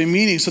clear and giving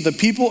meaning so the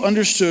people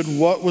understood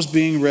what was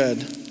being read.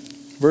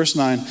 Verse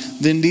 9,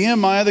 then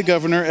Nehemiah the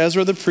governor,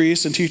 Ezra the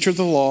priest and teacher of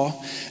the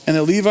law, and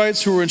the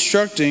Levites who were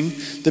instructing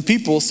the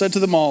people said to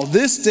them all,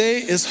 this day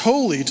is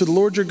holy to the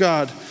Lord your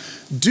God.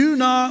 Do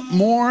not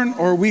mourn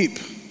or weep,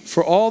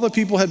 for all the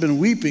people had been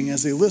weeping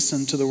as they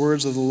listened to the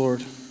words of the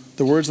Lord,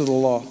 the words of the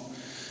law.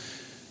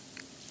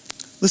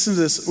 Listen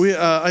to this.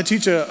 I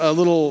teach a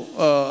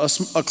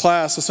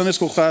class, a Sunday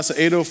school class at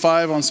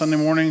 8:05 on Sunday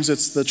mornings.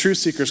 It's the Truth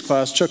Seekers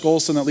class. Chuck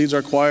Olson, that leads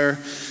our choir,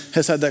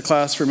 has had that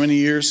class for many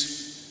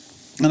years.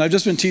 And I've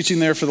just been teaching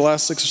there for the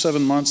last 6 or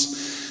 7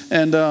 months.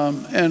 And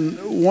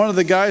one of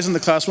the guys in the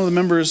class, one of the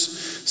members,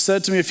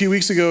 said to me a few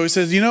weeks ago, he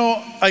said,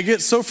 I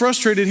get so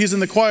frustrated. He's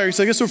in the choir. He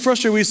said, I get so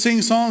frustrated. We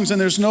sing songs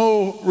and there's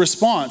no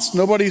response.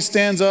 Nobody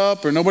stands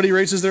up, or nobody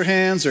raises their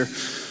hands, or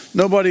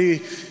nobody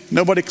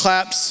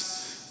claps.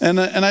 And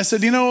I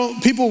said,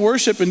 people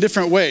worship in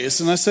different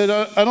ways. And I said,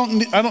 I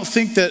don't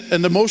think that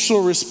an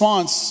emotional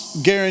response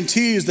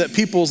guarantees that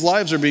people's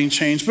lives are being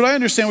changed. But I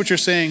understand what you're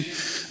saying,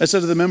 I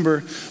said to the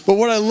member. But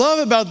what I love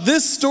about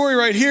this story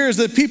right here is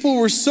that people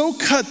were so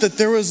cut that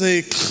there was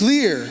a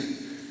clear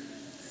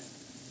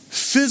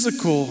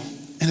physical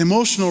and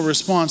emotional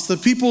response. The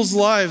people's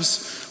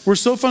lives were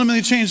so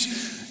fundamentally changed.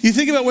 You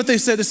think about what they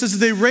said. It says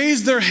they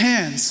raised their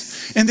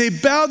hands and they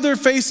bowed their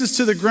faces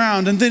to the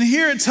ground. And then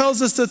here it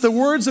tells us that the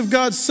words of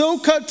God so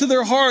cut to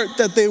their heart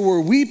that they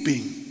were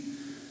weeping.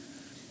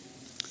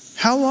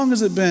 How long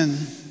has it been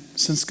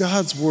since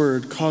God's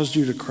word caused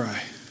you to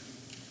cry?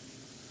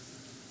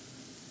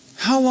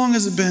 How long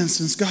has it been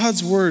since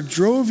God's word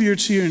drove you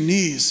to your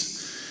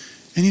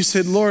knees and you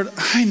said, Lord,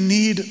 I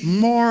need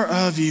more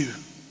of you?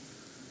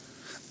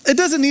 It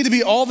doesn't need to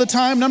be all the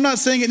time, and I'm not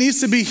saying it needs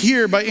to be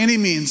here by any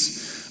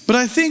means. But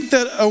I think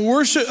that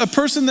a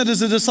person that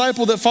is a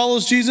disciple that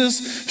follows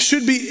Jesus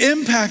should be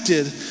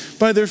impacted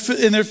by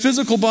in their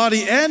physical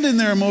body and in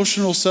their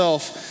emotional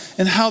self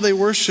and how they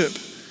worship.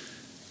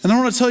 And I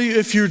want to tell you,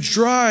 if you're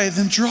dry,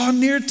 then draw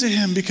near to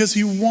him, because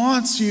he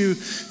wants you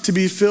to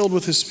be filled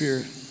with his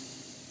Spirit.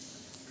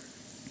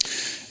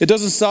 It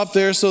doesn't stop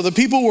there. So the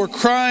people were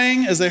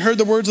crying as they heard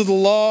the words of the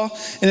law.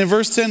 And in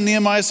verse 10,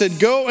 Nehemiah said,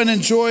 go and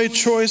enjoy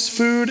choice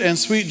food and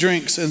sweet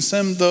drinks, and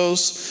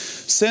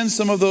send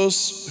some of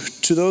those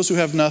to those who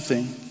have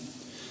nothing.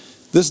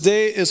 This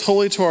day is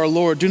holy to our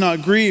Lord. Do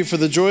not grieve, for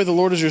the joy of the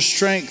Lord is your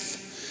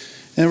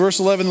strength. And in verse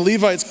 11, the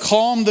Levites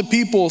calmed the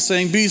people,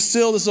 saying, be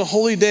still, this is a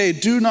holy day.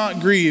 Do not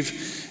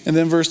grieve. And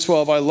then verse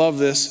 12, I love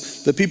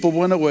this. The people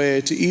went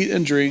away to eat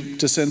and drink,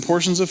 to send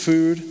portions of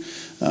food,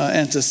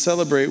 and to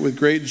celebrate with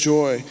great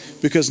joy,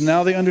 because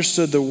now they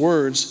understood the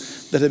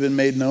words that had been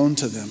made known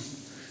to them.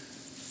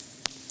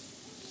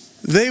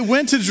 They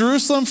went to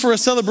Jerusalem for a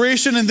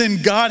celebration, and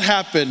then God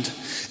happened.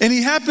 And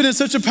he happened in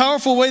such a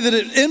powerful way that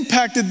it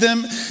impacted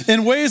them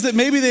in ways that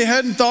maybe they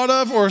hadn't thought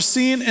of or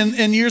seen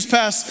in years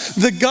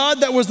past. The God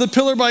that was the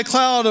pillar by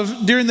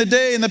cloud during the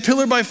day and the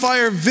pillar by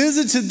fire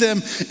visited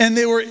them, and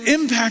they were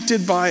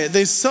impacted by it.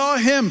 They saw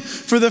him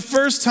for the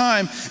first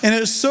time, and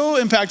it so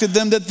impacted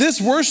them that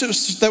this worship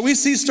that we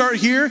see start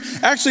here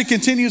actually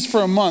continues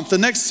for a month. The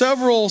next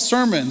several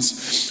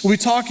sermons will be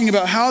talking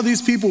about how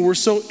these people were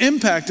so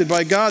impacted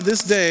by God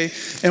this day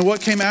and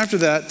what came after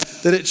that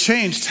it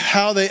changed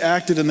how they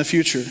acted in the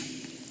future.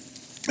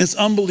 It's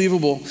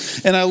unbelievable.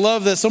 And I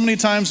love that so many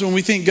times when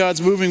we think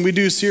God's moving, we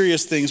do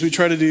serious things. We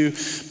try to do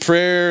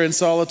prayer and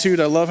solitude.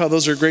 I love how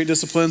those are great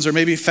disciplines, or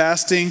maybe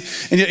fasting.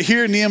 And yet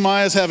here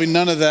Nehemiah is having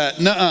none of that.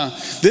 Nuh-uh.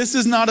 This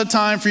is not a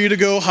time for you to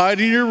go hide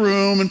in your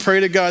room and pray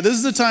to God. This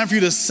is a time for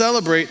you to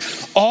celebrate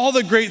all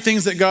the great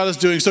things that God is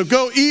doing. So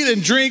go eat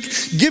and drink,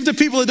 give to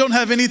people that don't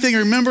have anything,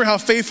 and remember how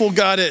faithful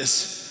God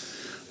is.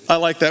 I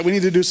like that. We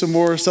need to do some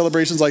more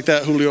celebrations like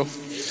that, Julio.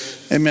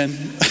 Amen.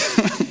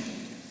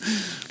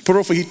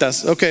 Puro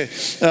fajitas. Okay,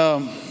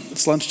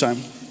 it's lunchtime.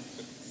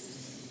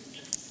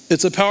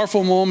 It's a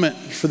powerful moment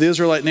for the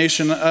Israelite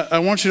nation. I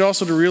want you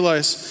also to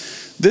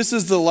realize this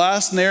is the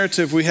last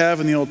narrative we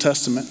have in the Old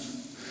Testament.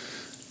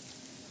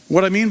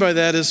 What I mean by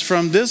that is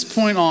from this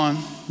point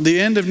on, the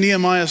end of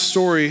Nehemiah's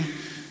story,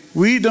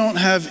 we don't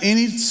have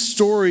any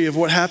story of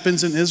what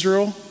happens in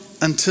Israel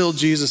until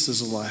Jesus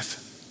is alive.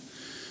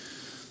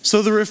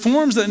 So the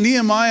reforms that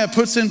Nehemiah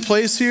puts in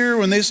place here,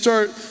 when they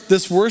start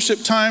this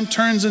worship time,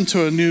 turns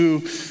into a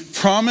new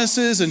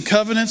promises and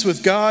covenants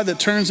with God, that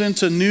turns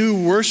into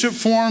new worship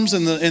forms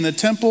in the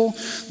temple.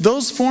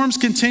 Those forms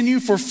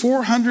continue for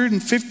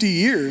 450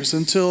 years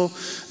until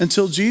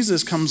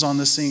Jesus comes on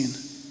the scene.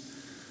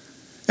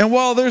 And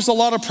while there's a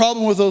lot of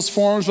problem with those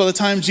forms, by the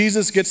time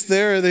Jesus gets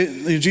there,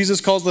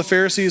 Jesus calls the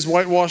Pharisees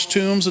whitewashed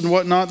tombs and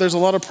whatnot. There's a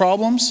lot of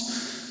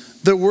problems.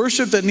 The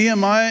worship that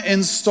Nehemiah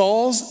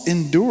installs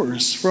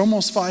endures for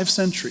almost 5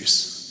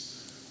 centuries.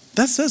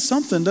 That says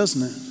something,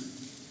 doesn't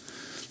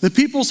it? The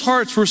people's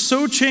hearts were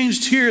so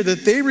changed here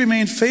that they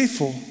remained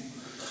faithful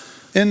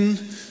in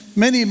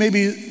many,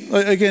 maybe,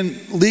 again,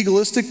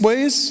 legalistic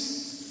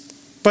ways.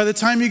 By the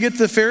time you get to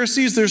the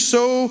Pharisees, they're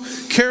so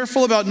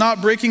careful about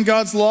not breaking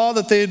God's law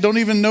that they don't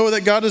even know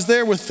that God is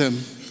there with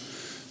them.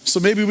 So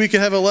maybe we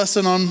could have a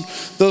lesson on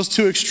those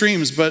two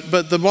extremes.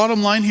 But the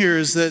bottom line here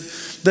is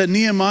that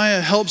Nehemiah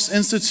helps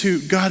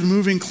institute God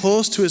moving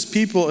close to his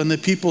people and the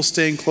people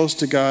staying close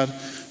to God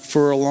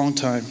for a long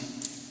time.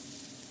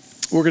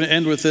 We're going to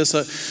end with this.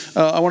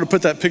 I want to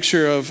put that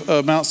picture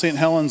of Mount St.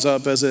 Helens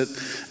up as it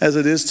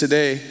is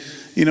today.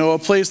 You know, a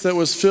place that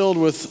was filled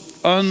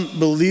with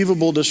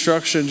unbelievable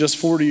destruction just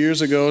 40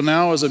 years ago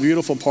now is a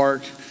beautiful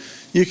park.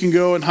 You can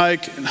go and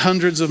hike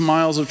hundreds of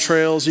miles of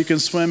trails. You can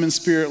swim in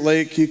Spirit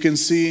Lake. You can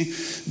see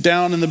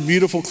down in the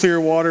beautiful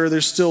clear water.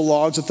 There's still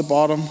logs at the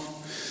bottom.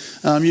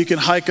 You can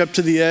hike up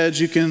to the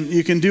edge. You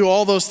can do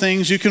all those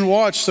things. You can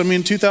watch. I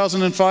mean,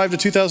 2005 to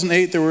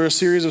 2008, there were a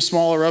series of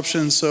small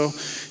eruptions. So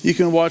you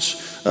can watch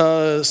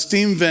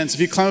steam vents. If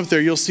you climb up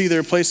there, you'll see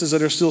there are places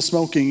that are still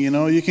smoking. You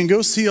know, you can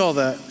go see all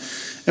that.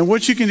 And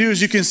what you can do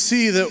is you can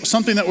see that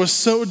something that was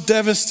so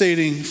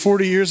devastating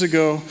 40 years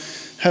ago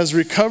has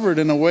recovered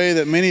in a way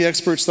that many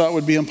experts thought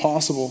would be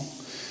impossible.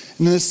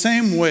 And in the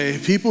same way,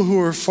 people who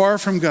are far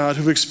from God,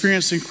 who've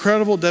experienced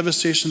incredible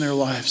devastation in their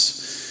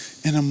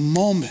lives, in a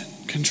moment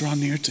can draw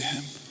near to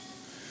him.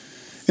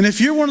 And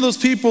if you're one of those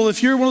people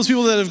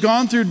that have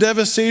gone through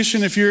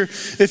devastation, if you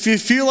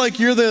feel like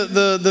you're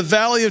the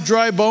valley of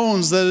dry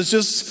bones that is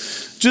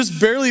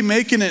just barely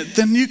making it,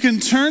 then you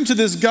can turn to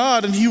this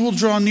God and he will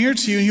draw near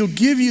to you and he'll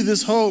give you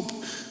this hope.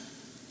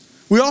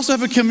 We also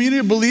have a community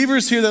of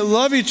believers here that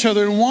love each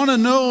other and want to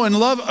know and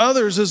love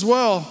others as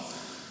well.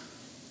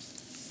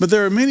 But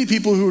there are many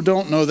people who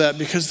don't know that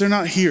because they're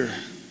not here.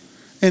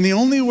 And the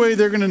only way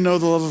they're going to know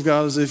the love of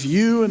God is if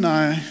you and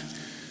I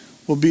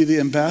will be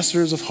the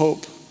ambassadors of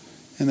hope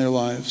in their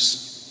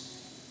lives.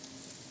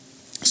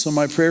 So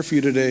my prayer for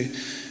you today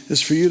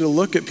is for you to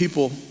look at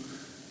people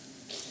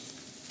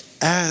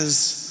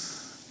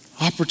as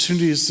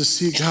opportunities to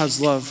see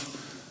God's love.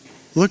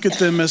 Look at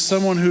them as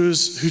someone who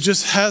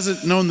just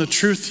hasn't known the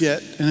truth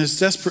yet and is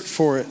desperate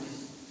for it.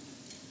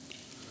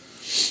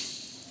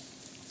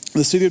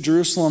 The city of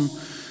Jerusalem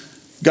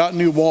got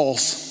new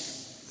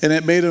walls, and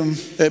it made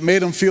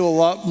them feel a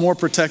lot more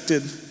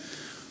protected.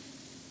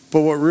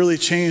 But what really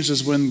changed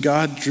is when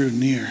God drew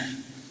near,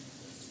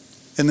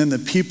 and then the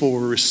people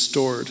were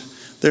restored.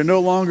 They're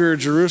no longer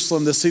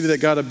Jerusalem, the city that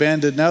God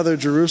abandoned. Now they're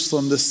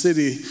Jerusalem, the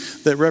city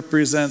that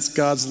represents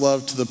God's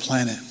love to the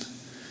planet.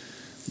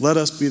 Let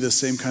us be the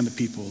same kind of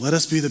people. Let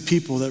us be the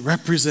people that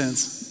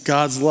represents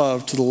God's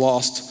love to the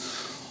lost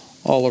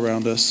all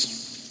around us.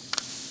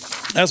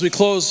 As we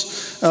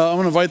close, I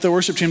want to invite the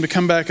worship team to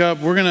come back up.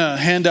 We're going to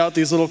hand out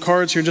these little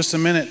cards here in just a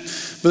minute.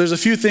 But there's a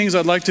few things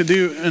I'd like to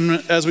do.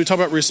 And as we talk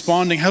about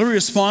responding, how do we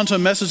respond to a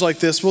message like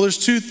this? Well,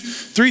 there's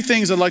three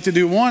things I'd like to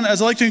do. One, I'd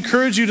like to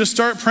encourage you to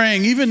start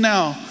praying, even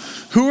now,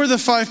 Who are the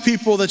 5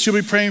 people that you'll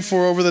be praying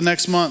for over the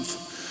next month?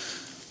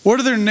 What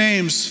are their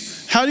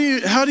names? How do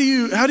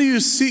you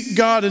seek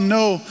God and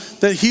know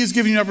that He's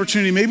giving you an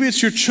opportunity? Maybe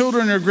it's your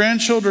children or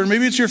grandchildren.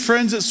 Maybe it's your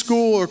friends at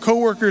school or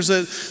coworkers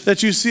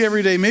that you see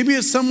every day. Maybe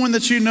it's someone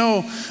that you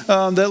know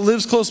that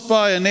lives close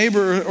by, a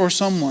neighbor or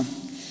someone.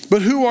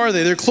 But who are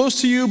they? They're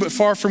close to you but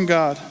far from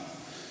God.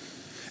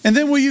 And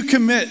then will you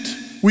commit?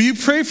 Will you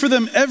pray for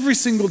them every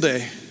single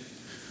day?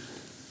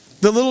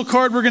 The little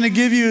card we're going to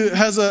give you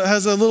has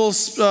a little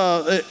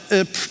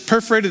a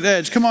perforated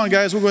edge. Come on,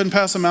 guys, we'll go ahead and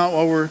pass them out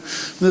while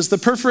there's the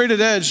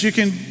perforated edge. You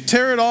can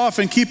tear it off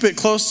and keep it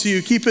close to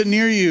you, keep it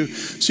near you,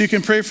 so you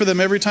can pray for them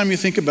every time you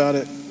think about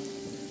it.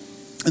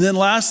 And then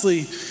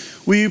lastly,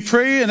 will you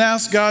pray and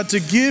ask God to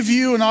give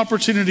you an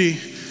opportunity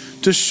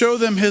to show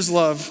them His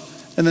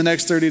love in the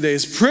next 30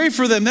 days? Pray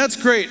for them,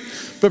 that's great,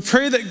 but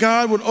pray that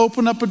God would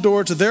open up a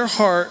door to their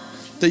heart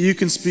that you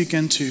can speak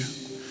into.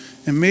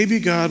 And maybe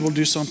God will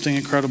do something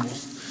incredible.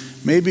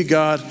 Maybe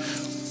God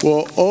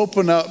will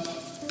open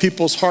up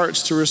people's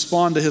hearts to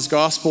respond to His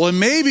gospel. And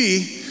maybe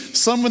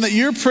someone that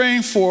you're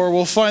praying for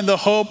will find the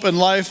hope and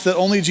life that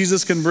only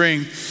Jesus can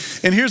bring.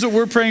 And here's what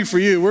we're praying for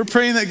you. We're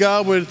praying that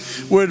God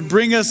would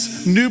bring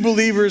us new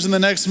believers in the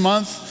next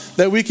month,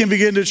 that we can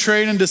begin to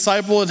train and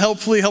disciple and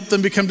hopefully help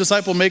them become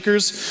disciple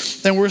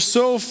makers. And we're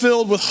so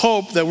filled with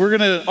hope that we're going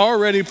to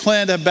already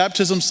plan to have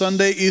Baptism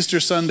Sunday, Easter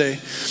Sunday.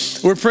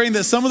 We're praying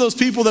that some of those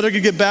people that are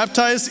going to get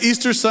baptized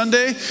Easter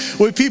Sunday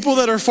will be people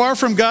that are far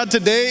from God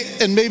today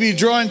and maybe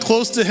drawing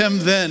close to Him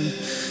then.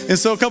 And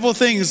so a couple of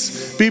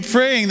things. Be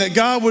praying that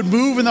God would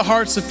move in the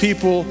hearts of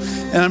people,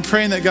 and I'm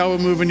praying that God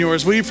would move in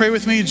yours. Will you pray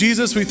with me?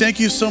 Jesus, we thank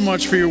you so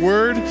much for your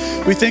word.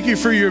 We thank you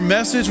for your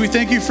message. We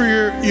thank you for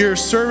your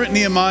servant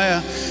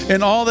Nehemiah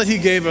and all that he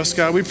gave us,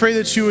 God. We pray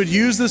that you would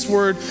use this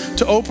word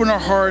to open our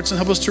hearts and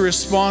help us to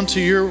respond to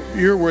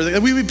your word.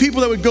 That we would be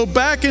people that would go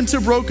back into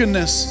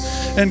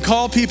brokenness and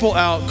call people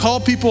out, call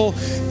people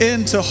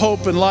into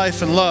hope and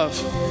life and love.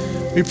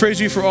 We praise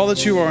you for all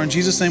that you are. In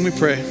Jesus' name we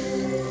pray.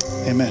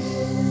 Amen.